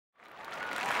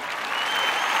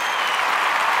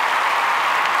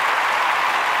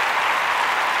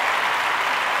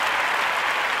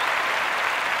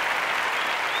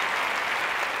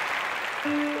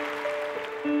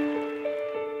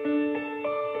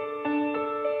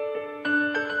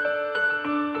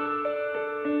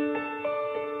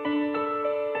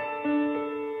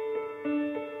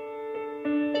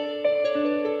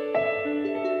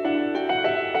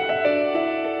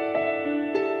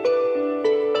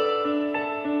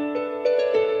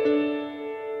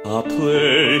a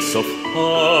place of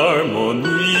harmony,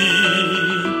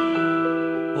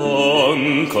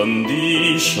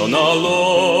 unconditional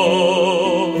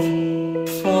love,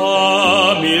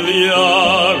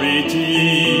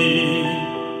 familiarity,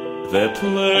 the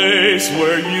place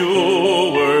where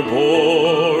you were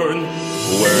born,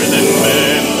 where the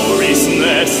memories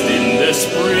nest in the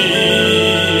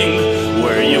spring,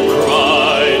 where you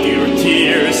cried your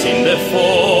tears in the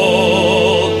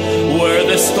fall, where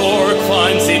the stork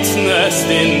finds its nest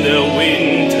in the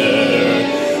winter,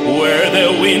 where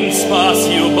the winds pass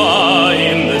you by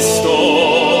in the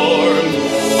storm.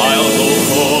 I'll go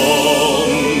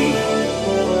home,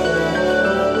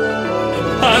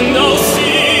 and I'll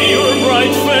see your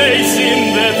bright face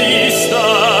in the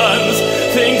distance.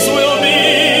 Things will be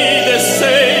the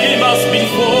same as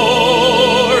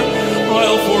before.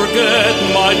 I'll forget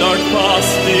my dark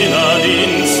past in an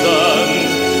instant.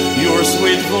 Your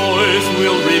sweet voice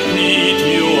will repeat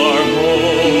you are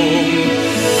home.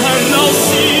 And I'll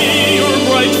see your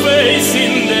bright face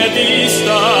in the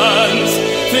distance.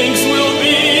 Things will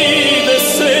be the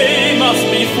same as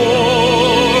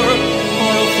before.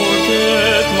 I'll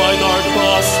forget my dark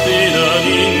past in an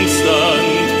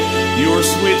instant. Your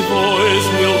sweet voice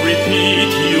will repeat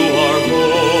you are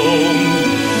home.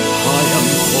 I am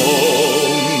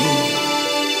home.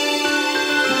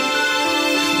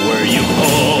 Where you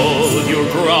hold your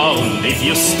ground if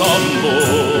you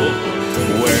stumble,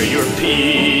 where you're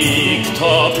picked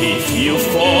up if you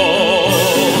fall,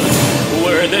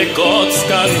 where the gods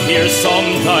can hear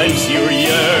sometimes your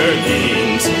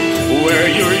yearnings, where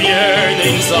your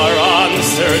yearnings are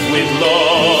answered with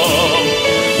love,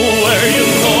 where you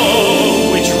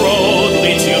know which road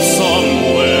leads you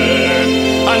somewhere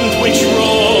and which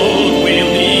road will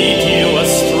lead you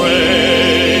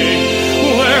astray,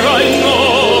 where I know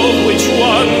which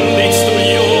one leads to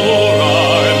your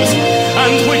arms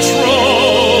and which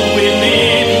road will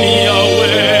lead me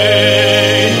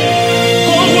away,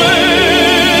 away.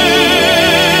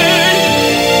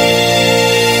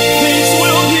 Things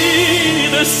will be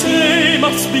the same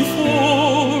as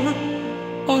before.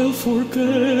 I'll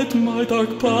forget my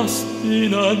dark past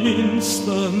in an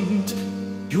instant.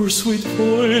 Your sweet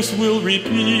voice will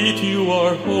repeat you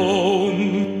are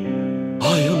home.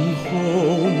 I am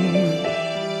home.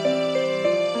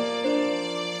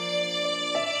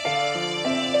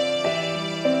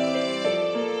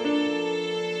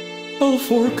 I'll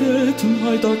forget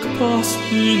my dark past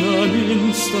in an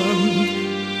instant.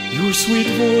 Your sweet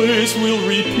voice will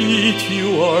repeat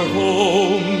you are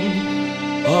home.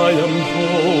 I am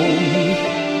home.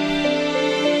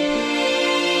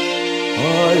 I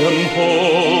am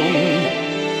home.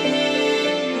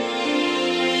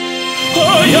 I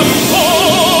am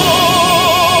home.